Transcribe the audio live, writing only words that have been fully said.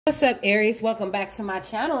What's up, Aries? Welcome back to my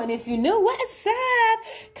channel. And if you're new, what's up?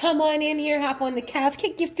 Come on in here, hop on the couch,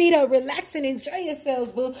 kick your feet up, relax and enjoy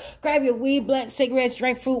yourselves, boo. Grab your weed, blunt, cigarettes,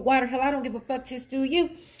 drink fruit, water. Hell, I don't give a fuck, just do you.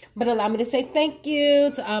 But allow me to say thank you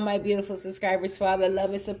to all my beautiful subscribers for all the love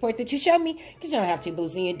and support that you show me. Because you don't have to,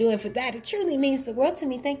 boozy, and you're doing for that. It truly means the world to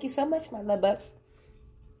me. Thank you so much, my love bucks.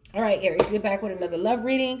 All right, Aries, we're back with another love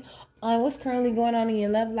reading on what's currently going on in your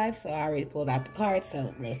love life. So I already pulled out the cards,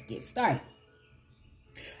 so let's get started.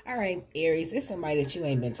 All right, Aries, it's somebody that you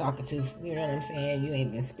ain't been talking to. You know what I'm saying? You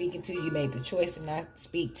ain't been speaking to. You made the choice to not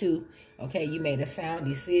speak to. Okay, you made a sound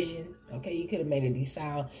decision. Okay, you could have made a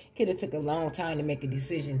sound. Could have took a long time to make a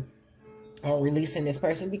decision on releasing this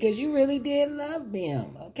person because you really did love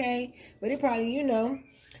them. Okay, but it probably,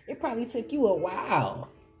 it probably took you a while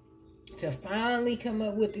to finally come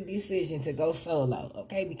up with the decision to go solo.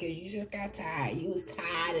 Okay, because you just got tired. You was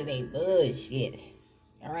tired of that bullshit.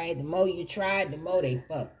 All right, the more you tried, the more they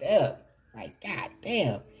fucked up. Like,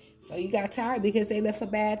 goddamn. So you got tired because they left a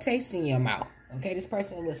bad taste in your mouth. Okay, this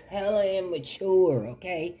person was hella immature,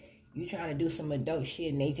 okay? You trying to do some adult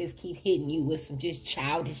shit and they just keep hitting you with some just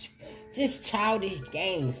childish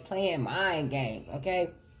games, playing mind games,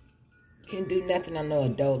 okay? Couldn't do nothing on no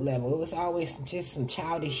adult level. It was always just some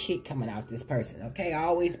childish shit coming out this person, okay?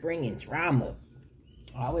 Always bringing drama.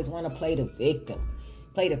 Always want to play the victim.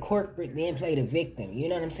 Play the corporate, then play the victim. You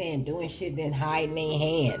know what I'm saying? Doing shit, then hiding their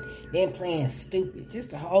hand. Then playing stupid.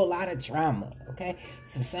 Just a whole lot of drama, okay?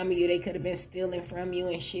 So some of you, they could have been stealing from you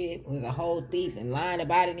and shit. Was a whole thief and lying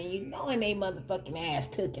about it. And you knowing they motherfucking ass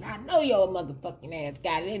took it. I know your motherfucking ass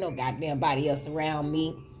got it. Ain't no goddamn body else around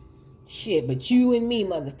me. Shit, but you and me,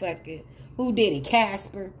 motherfucker. Who did it?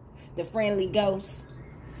 Casper, the friendly ghost.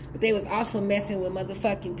 But they was also messing with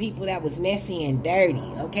motherfucking people that was messy and dirty,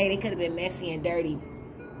 okay? They could have been messy and dirty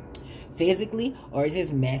physically, or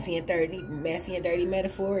just messy and dirty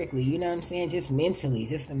metaphorically, you know what I'm saying? Just mentally,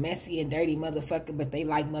 just a messy and dirty motherfucker, but they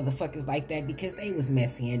like motherfuckers like that because they was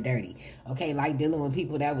messy and dirty, okay? Like dealing with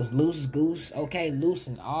people that was loose goose, okay? Loose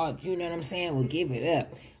and all, you know what I'm saying? Will give it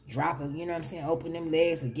up. Drop of, you know what I'm saying? Open them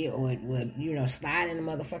legs and get, or you know, slide in the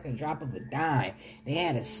motherfucking drop of a dime. They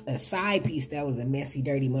had a side piece that was a messy,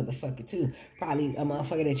 dirty motherfucker too. Probably a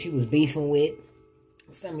motherfucker that you was beefing with.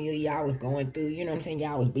 Some of y'all was going through, you know what I'm saying?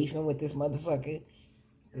 Y'all was beefing with this motherfucker.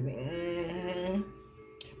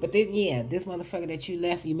 But then, yeah, this motherfucker that you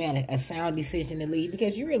left, you made a sound decision to leave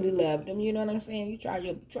because you really loved him. You know what I'm saying? You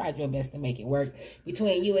tried your best to make it work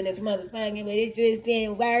between you and this motherfucker, but it just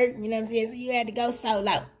didn't work. You know what I'm saying? So you had to go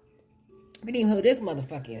solo. But anywho, this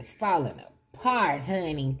motherfucker is falling apart,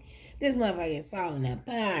 honey. This motherfucker is falling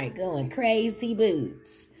apart, going crazy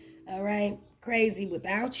boots. All right? Crazy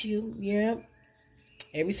without you. Yep.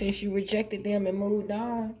 Ever since you rejected them and moved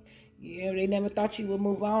on, yeah, they never thought you would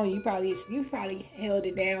move on. You probably held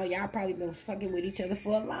it down. Y'all probably been fucking with each other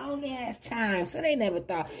for a long ass time. So they never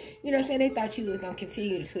thought, you know what I'm saying? They thought you was gonna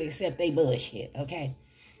continue to accept they bullshit, okay?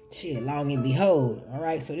 Shit, long and behold, all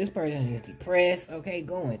right? So this person is depressed, okay?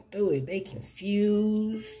 Going through it. They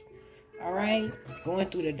confused, all right? Going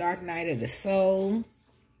through the dark night of the soul.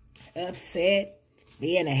 Upset.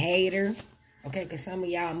 Being a hater, okay? Because some of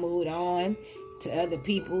y'all moved on to other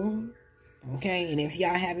people, okay? And if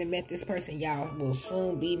y'all haven't met this person, y'all will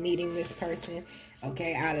soon be meeting this person,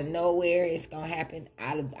 okay? Out of nowhere, it's gonna happen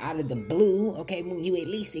out of the blue, okay? When you at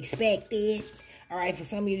least expect it. All right, for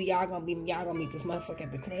some of you, y'all gonna meet this motherfucker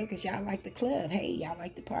at the club because y'all like the club. Hey, y'all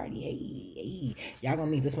like the party. Hey. Y'all gonna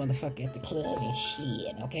meet this motherfucker at the club and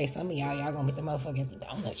shit, okay? Some of y'all gonna meet the motherfucker at the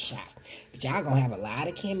donut shop. But y'all gonna have a lot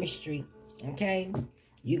of chemistry, okay?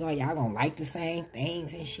 Y'all gonna like the same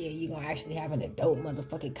things and shit. You gonna actually have an adult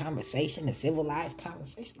motherfucking conversation, a civilized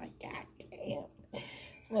conversation. Like, goddamn, this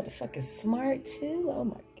motherfucker's smart too. Oh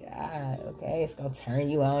my god. Okay, it's gonna turn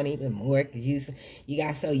you on even more because you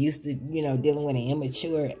got so used to, you know, dealing with an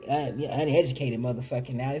immature, uneducated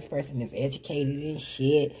motherfucker. Now this person is educated and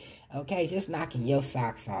shit. Okay, just knocking your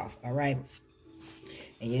socks off. All right,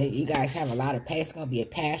 and you guys have a lot of passion. It's gonna be a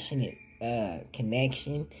passionate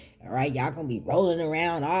connection. All right, y'all gonna be rolling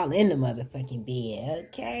around all in the motherfucking bed.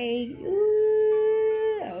 Okay.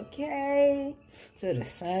 Ooh, okay. Till the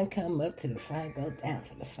sun come up, till the sun go down,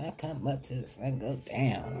 till the sun come up, till the sun go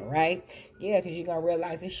down. All right. Yeah, because you're gonna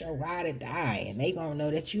realize it's your ride or die, and they gonna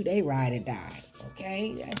know that they ride or die.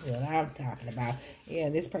 Okay, that's what I'm talking about. Yeah,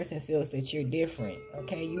 this person feels that you're different.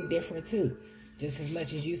 Okay, you different too. Just as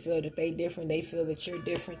much as you feel that they different, they feel that you're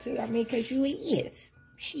different too. I mean, because you is.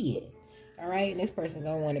 Shit. All right, and this person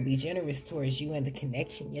gonna want to be generous towards you and the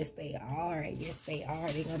connection. Yes, they are. Yes, they are.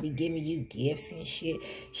 They're gonna be giving you gifts and shit,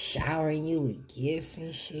 showering you with gifts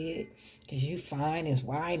and shit. Because you fine as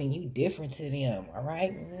wine and you different to them, all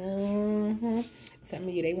right? Some of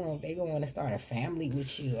you, they gonna want to start a family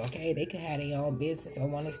with you, okay? They could have their own business or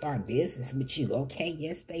want to start business with you, okay?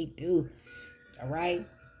 Yes, they do, all right?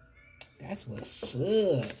 That's what's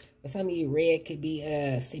up. But some of you, red could be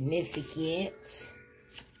significant.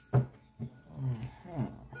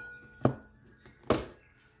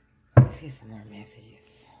 Let's get some more messages.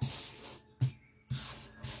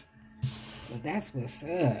 So that's what's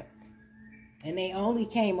up. And they only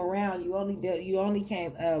came around, you only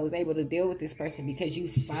came, was able to deal with this person because you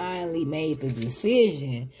finally made the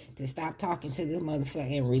decision to stop talking to this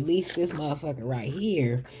motherfucker and release this motherfucker right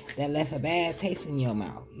here that left a bad taste in your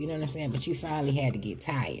mouth. You know what I'm saying? But you finally had to get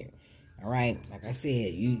tired. All right? Like I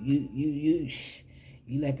said, you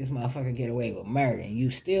let this motherfucker get away with murder. And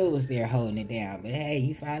you still was there holding it down. But hey,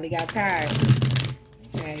 you finally got tired.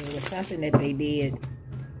 Okay? It was something that they did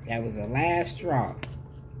that was the last straw.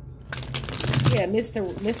 Yeah,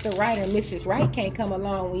 Mr. Right or Mrs. Right can't come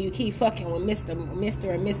along when you keep fucking with Mr.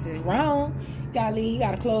 and Mrs. Wrong. You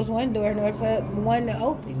gotta close one door in order for one to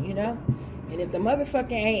open, you know? And if the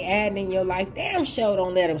motherfucker ain't adding in your life, damn sure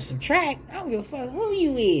don't let him subtract. I don't give a fuck who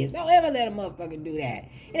you is. Don't ever let a motherfucker do that.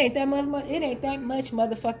 It ain't that much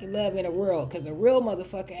motherfucking love in the world, because a real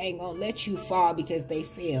motherfucker ain't gonna let you fall because they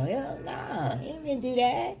fail. Hell nah, they ain't finna do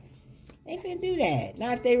that. They ain't finna do that.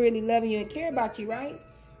 Not if they really love you and care about you, right?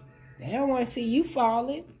 They don't want to see you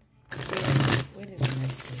falling. What is the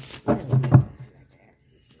message? What is the message?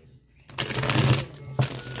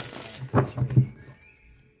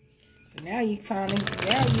 So now you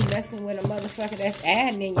messing with a motherfucker that's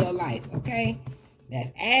adding in your life, okay? That's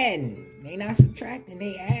adding. They not subtracting,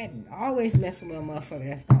 they adding. Always messing with a motherfucker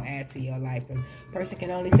that's gonna add to your life. A person can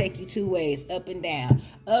only take you two ways, up and down,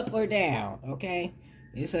 up or down, okay?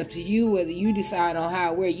 It's up to you whether you decide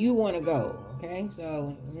on where you want to go. Okay,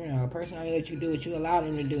 so, you know, a person only let you do what you allow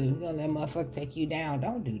them to do. You're going to let motherfucker take you down.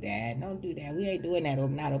 Don't do that. Don't do that. We ain't doing that.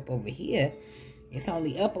 Not up over here. It's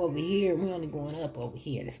only up over here. We only going up over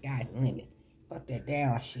here. The sky's the limit. Fuck that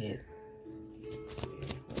down shit.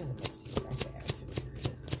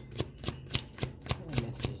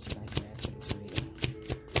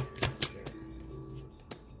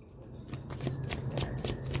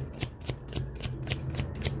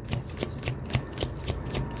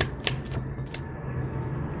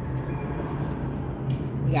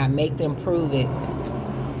 You gotta make them prove it.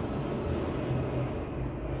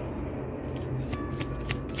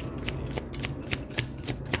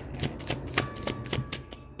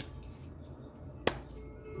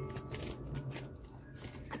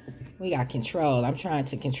 We got control. I'm trying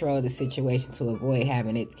to control the situation to avoid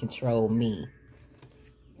having it control me.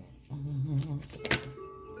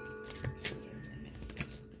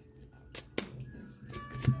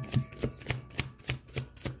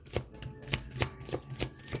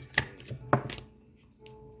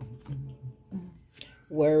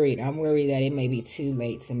 Worried. I'm worried that it may be too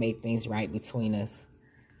late to make things right between us.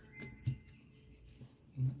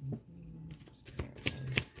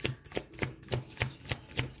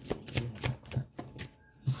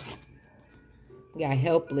 Got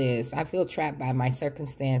helpless. I feel trapped by my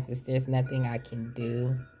circumstances. There's nothing I can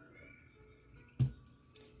do.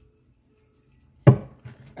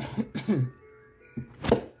 Alright,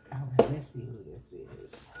 let's see who this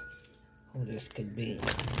is. Who this could be.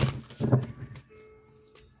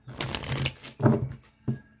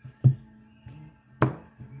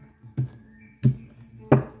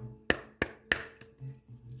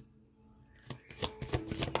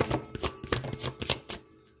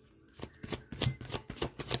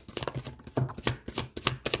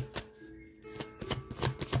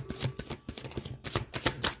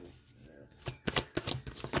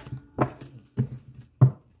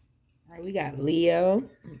 We got Leo.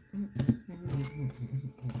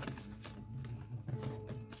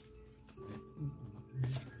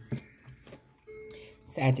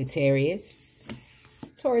 Sagittarius.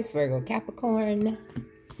 Taurus, Virgo, Capricorn.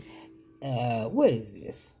 What is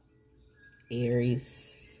this?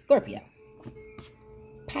 Aries, Scorpio.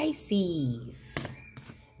 Pisces.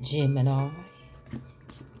 Gemini.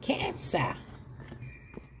 Cancer.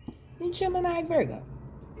 And Gemini, Virgo.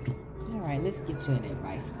 All right, let's get you an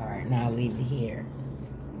advice card, and I'll leave it here.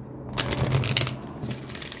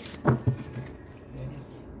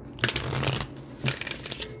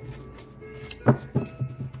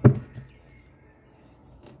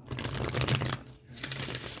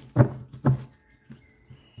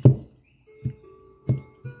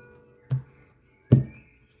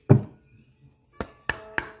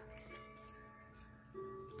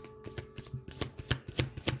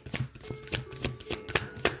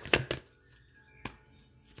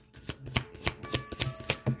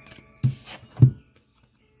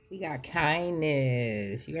 We got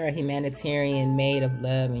kindness. You are a humanitarian made of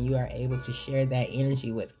love, and you are able to share that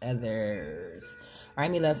energy with others. All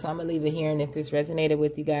right, me love. So I'm going to leave it here. And if this resonated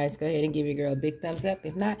with you guys, go ahead and give your girl a big thumbs up.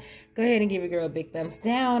 If not, go ahead and give your girl a big thumbs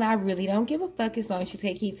down. I really don't give a fuck as long as you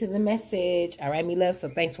take heed to the message. All right, me love. So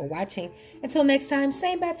thanks for watching. Until next time,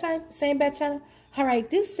 same bad channel. All right,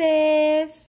 deuces.